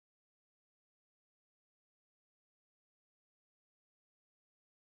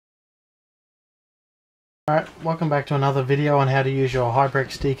Alright, welcome back to another video on how to use your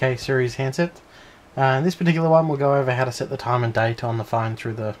Hybrex DK series handset. In this particular one we'll go over how to set the time and date on the phone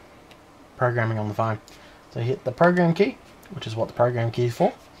through the programming on the phone. So you hit the program key, which is what the program key is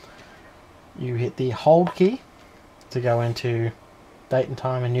for. You hit the hold key to go into date and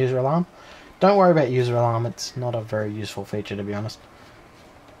time and user alarm. Don't worry about user alarm, it's not a very useful feature to be honest.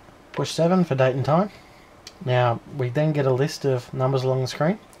 Push 7 for date and time. Now we then get a list of numbers along the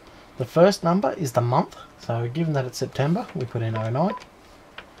screen. The first number is the month, so given that it's September, we put in 09.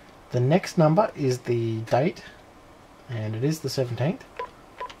 The next number is the date, and it is the 17th.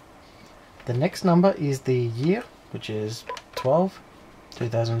 The next number is the year, which is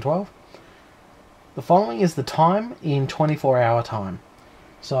 2012. The following is the time in 24-hour time.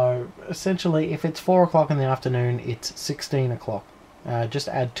 So essentially, if it's 4 o'clock in the afternoon, it's 16 o'clock. Just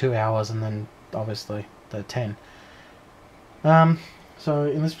add 2 hours and then obviously the 10. So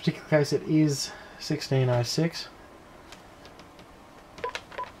in this particular case it is 1606.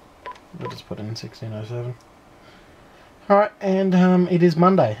 We'll just put in 1607. Alright, and it is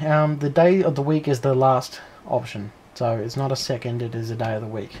Monday. The day of the week is the last option. So it's not a second, it is a day of the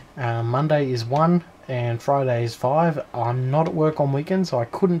week. Monday is 1 and Friday is 5. I'm not at work on weekends, so I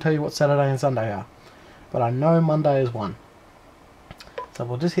couldn't tell you what Saturday and Sunday are. But I know Monday is 1. So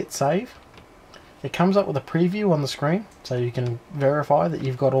we'll just hit save. It comes up with a preview on the screen, so you can verify that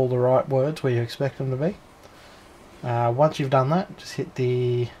you've got all the right words where you expect them to be. Once you've done that, just hit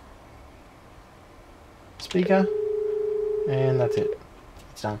the speaker, and that's it.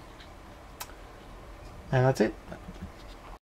 It's done. And that's it.